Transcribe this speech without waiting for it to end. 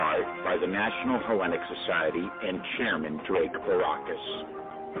live by the National Hellenic Society and Chairman Drake Barakis.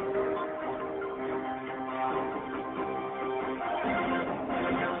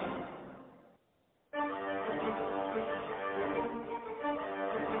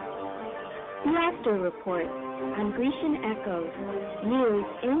 The After Report on Grecian Echoes, news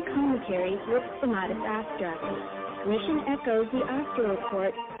and commentary with Stamatis Astra. Grecian Echoes, the After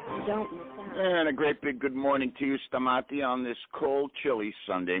Report. Don't miss out. And a great big good morning to you, Stamati, on this cold, chilly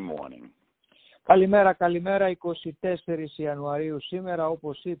Sunday morning. Καλημέρα, 24 Ιανουαρίου σήμερα,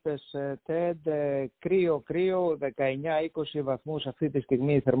 όπως είπες, Τέντ, κρύο, 19-20 βαθμούς αυτή τη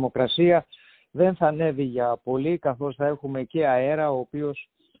στιγμή η θερμοκρασία. Δεν θα ανέβει για πολύ, καθώς θα έχουμε και αέρα, ο οποίος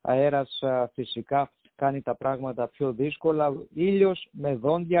αέρας φυσικά κάνει τα πράγματα πιο δύσκολα. Ήλιος με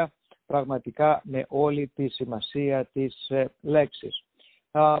δόντια, πραγματικά με όλη τη σημασία της λέξης.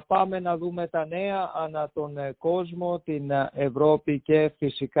 Πάμε να δούμε τα νέα ανά τον κόσμο, την Ευρώπη και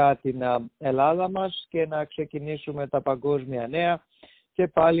φυσικά την Ελλάδα μας και να ξεκινήσουμε τα παγκόσμια νέα και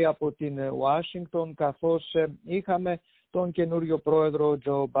πάλι από την Ουάσιγκτον, καθώς είχαμε τον καινούριο πρόεδρο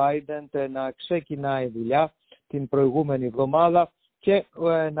Τζο Μπάιντεν να ξεκινάει δουλειά την προηγούμενη εβδομάδα και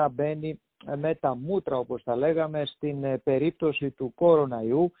να μπαίνει με τα μούτρα, όπως τα λέγαμε, στην περίπτωση του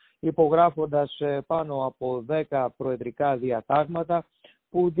κοροναϊού, υπογράφοντας πάνω από 10 προεδρικά διατάγματα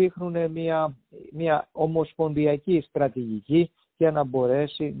που δείχνουν μια ομοσπονδιακή στρατηγική για να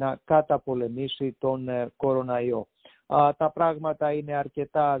μπορέσει να καταπολεμήσει τον κοροναϊό. Τα πράγματα είναι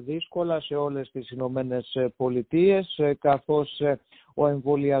αρκετά δύσκολα σε όλες τις Ηνωμένες Πολιτείες, καθώς ο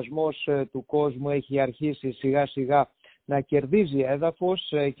εμβολιασμός του κόσμου έχει αρχίσει σιγά σιγά να κερδίζει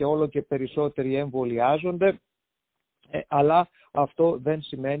έδαφος και όλο και περισσότεροι εμβολιάζονται, αλλά αυτό δεν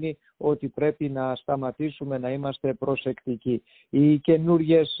σημαίνει ότι πρέπει να σταματήσουμε να είμαστε προσεκτικοί. Οι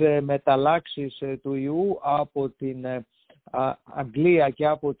καινούριες μεταλλάξεις του ιού από την Αγγλία και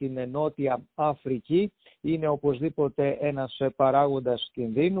από την Νότια Αφρική είναι οπωσδήποτε ένας παράγοντας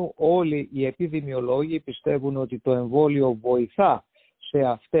κινδύνου. Όλοι οι επιδημιολόγοι πιστεύουν ότι το εμβόλιο βοηθά σε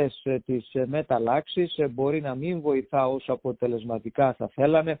αυτές τις μεταλλάξεις, μπορεί να μην βοηθά όσο αποτελεσματικά θα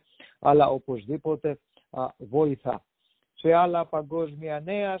θέλανε, αλλά οπωσδήποτε βοηθά. Σε άλλα παγκόσμια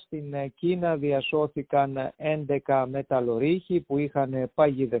νέα, στην Κίνα διασώθηκαν 11 μεταλλορύχοι που είχαν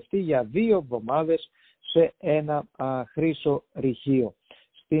παγιδευτεί για 2 εβδομάδες σε ένα χρήσο ρηχείο.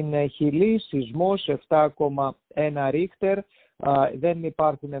 Στην Χιλή σεισμός 7,1 ρίχτερ, δεν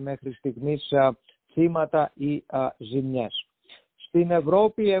υπάρχουν μέχρι στιγμής θύματα ή ζημιές. Στην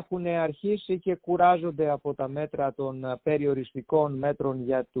Ευρώπη έχουν αρχίσει και κουράζονται από τα μέτρα των περιοριστικών μέτρων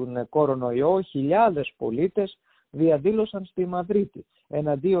για τον κορονοϊό. Χιλιάδες πολίτες διαδήλωσαν στη Μαδρίτη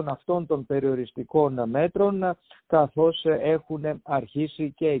εναντίον αυτών των περιοριστικών μέτρων, καθώς έχουν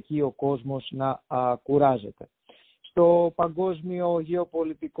αρχίσει και εκεί ο κόσμος να κουράζεται. Στο παγκόσμιο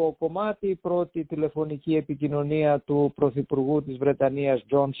γεωπολιτικό κομμάτι, η πρώτη τηλεφωνική επικοινωνία του Πρωθυπουργού της Βρετανίας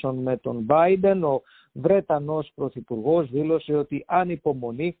Τζόνσον με τον Μπάιντεν, ο Βρετανός Πρωθυπουργός δήλωσε ότι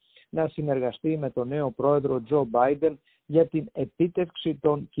ανυπομονεί να συνεργαστεί με τον νέο πρόεδρο Τζο Μπάιντεν για την επίτευξη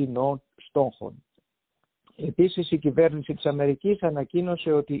των κοινών στόχων. Επίσης, η κυβέρνηση της Αμερικής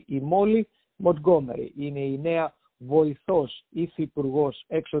ανακοίνωσε ότι η Μόλι Μοντγκόμερι είναι η νέα βοηθός υφυπουργός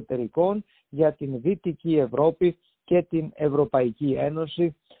εξωτερικών για την Δυτική Ευρώπη και την Ευρωπαϊκή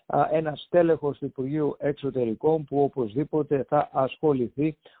Ένωση, ένας τέλεχος του Υπουργείου Εξωτερικών που οπωσδήποτε θα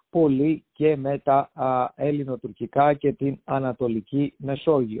ασχοληθεί πολύ και με τα ελληνοτουρκικά και την Ανατολική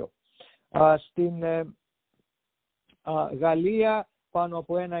Μεσόγειο. Στην Γαλλία πάνω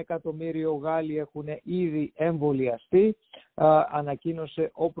από 1 εκατομμύριο Γάλλοι έχουν ήδη εμβολιαστεί,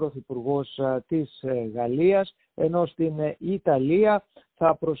 ανακοίνωσε ο Πρωθυπουργός της Γαλλίας, ενώ στην Ιταλία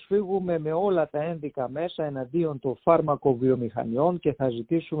θα προσφύγουμε με όλα τα ένδικα μέσα εναντίον των φαρμακοβιομηχανιών και θα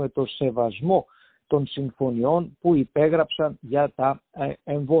ζητήσουμε το σεβασμό των συμφωνιών που υπέγραψαν για τα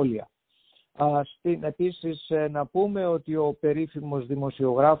εμβόλια. Επίσης να πούμε ότι ο περίφημος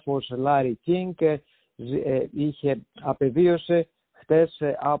δημοσιογράφος Λάρι Κίνγκ απεβίωσε χτες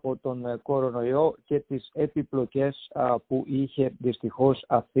από τον κορονοϊό και τις επιπλοκές που είχε δυστυχώς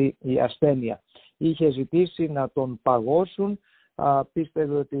αυτή η ασθένεια. Είχε ζητήσει να τον παγώσουν,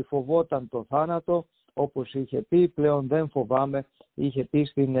 πίστευε ότι φοβόταν το θάνατο, όπως είχε πει, πλέον δεν φοβάμαι, είχε πει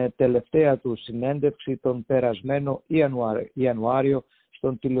στην τελευταία του συνέντευξη τον περασμένο Ιανουάριο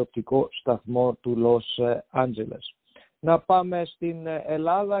στον τηλεοπτικό σταθμό του Λος Άντζελες. Να πάμε στην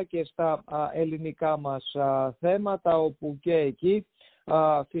Ελλάδα και στα ελληνικά μας θέματα, όπου και εκεί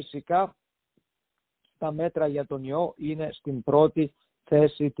φυσικά τα μέτρα για τον ιό είναι στην πρώτη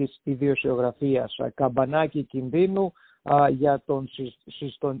θέση της ιδιοσιογραφίας. Καμπανάκι κινδύνου για τον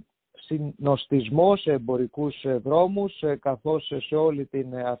συνοστισμό σε εμπορικούς δρόμους, καθώς σε όλη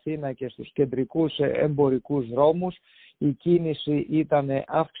την Αθήνα και στους κεντρικούς εμπορικούς δρόμους η κίνηση ήταν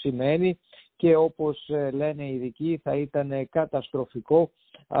αυξημένη και όπως λένε οι ειδικοί θα ήταν καταστροφικό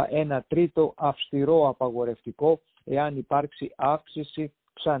ένα τρίτο αυστηρό απαγορευτικό εάν υπάρξει αύξηση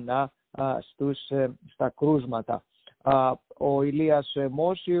ξανά στα κρούσματα. Ο Ηλίας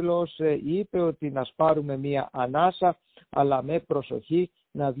Μόσιλος είπε ότι να σπάρουμε μία ανάσα, αλλά με προσοχή,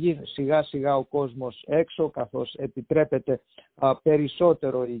 να βγει σιγά σιγά ο κόσμος έξω, καθώς επιτρέπεται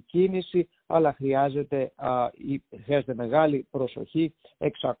περισσότερο η κίνηση, αλλά χρειάζεται μεγάλη προσοχή.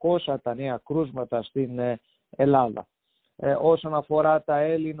 600 τα νέα κρούσματα στην Ελλάδα. Όσον αφορά τα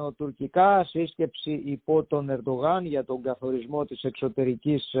ελληνοτουρκικά, σύσκεψη υπό τον Ερντογάν για τον καθορισμό της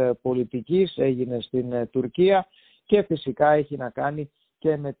εξωτερικής πολιτικής έγινε στην Τουρκία και φυσικά έχει να κάνει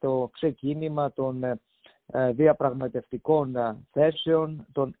και με το ξεκίνημα των διαπραγματευτικών θέσεων,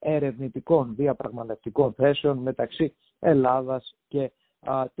 των ερευνητικών διαπραγματευτικών θέσεων μεταξύ Ελλάδας και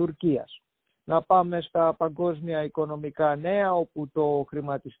Τουρκίας. Να πάμε στα παγκόσμια οικονομικά νέα, όπου το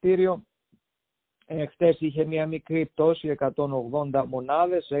χρηματιστήριο χτες είχε μια μικρή πτώση, 180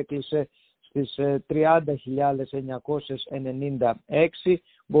 μονάδες, έκλεισε στις 30.996,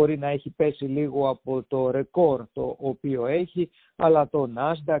 μπορεί να έχει πέσει λίγο από το ρεκόρ το οποίο έχει, αλλά το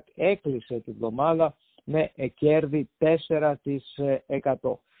Nasdaq έκλεισε τη βδομάδα με κέρδη 4%.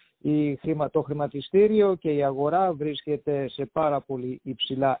 Το χρηματιστήριο και η αγορά βρίσκεται σε πάρα πολύ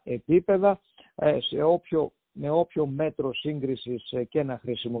υψηλά επίπεδα, με όποιο μέτρο σύγκρισης και να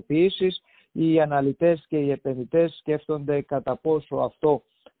χρησιμοποιήσεις. Οι αναλυτές και οι επενδυτές σκέφτονται κατά πόσο αυτό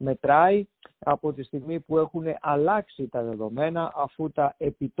μετράει από τη στιγμή που έχουν αλλάξει τα δεδομένα, αφού τα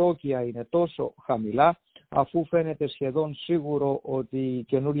επιτόκια είναι τόσο χαμηλά, αφού φαίνεται σχεδόν σίγουρο ότι η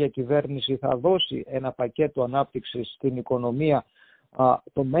καινούργια κυβέρνηση θα δώσει ένα πακέτο ανάπτυξης στην οικονομία.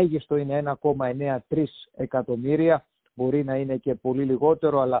 Το μέγιστο είναι 1,93 εκατομμύρια, μπορεί να είναι και πολύ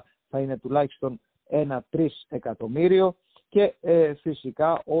λιγότερο, αλλά θα είναι τουλάχιστον 1,3 εκατομμύριο και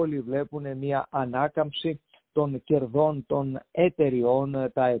φυσικά όλοι βλέπουν μια ανάκαμψη των κερδών των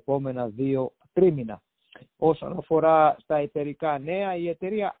εταιριών τα επόμενα 2 τρίμηνα. Όσον αφορά στα εταιρικά νέα, η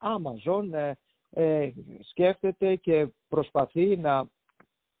εταιρεία Amazon σκέφτεται και προσπαθεί να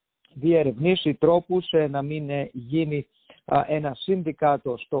διερευνήσει τρόπους να μην γίνει ένα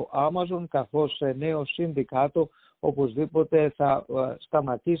συνδικάτο στο Amazon, καθώς νέο συνδικάτο οπωσδήποτε θα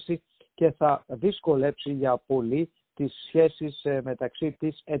σταματήσει και θα δυσκολέψει για πολύ τις σχέσεις μεταξύ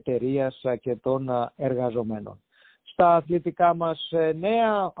της εταιρείας και των εργαζομένων. Στα αθλητικά μας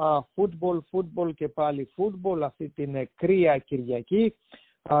νέα, football και πάλι football, αυτή την κρύα Κυριακή.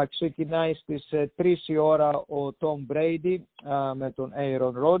 Ξεκινάει στις 3 η ώρα ο Tom Brady με τον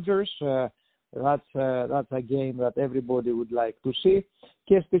Aaron Rodgers. That's a game that everybody would like to see.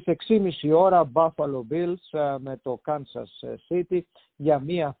 Και στις 6.30 ώρα Buffalo Bills με το Kansas City για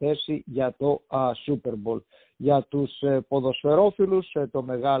μία θέση για το Super Bowl. Για τους ποδοσφαιρόφιλους το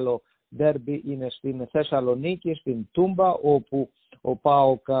μεγάλο ντέρμπι είναι στην Θεσσαλονίκη, στην Τούμπα, όπου ο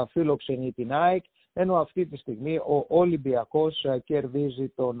ΠΑΟΚ φιλοξενεί την ΑΕΚ, ενώ αυτή τη στιγμή ο Ολυμπιακός κερδίζει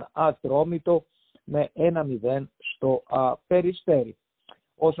τον Ατρόμητο με 1-0 στο Περιστέρι.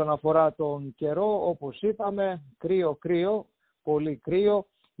 Όσον αφορά τον καιρό, όπως είπαμε, κρύο, πολύ κρύο,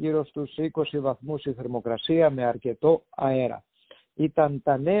 γύρω στους 20 βαθμούς η θερμοκρασία με αρκετό αέρα. Ήταν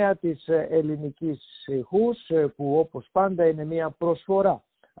τα νέα της ελληνικής ηχούς, που όπως πάντα είναι μια προσφορά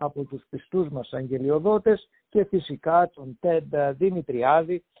από τους πιστούς μας αγγελιοδότες και φυσικά τον Τεντ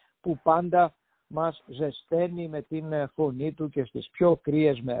Δημητριάδη, που πάντα μας ζεσταίνει με την φωνή του και στις πιο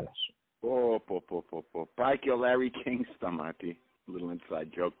κρύες μέρες. Πάει και ο Larry King, Stamati. Little inside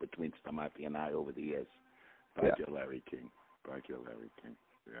joke between Stamati and I over the years. Πάει και ο Larry King.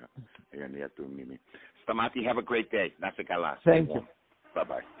 Yeah. Stamati, have a great day. Να σε καλά. Thank you.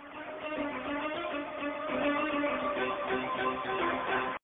 Bye-bye.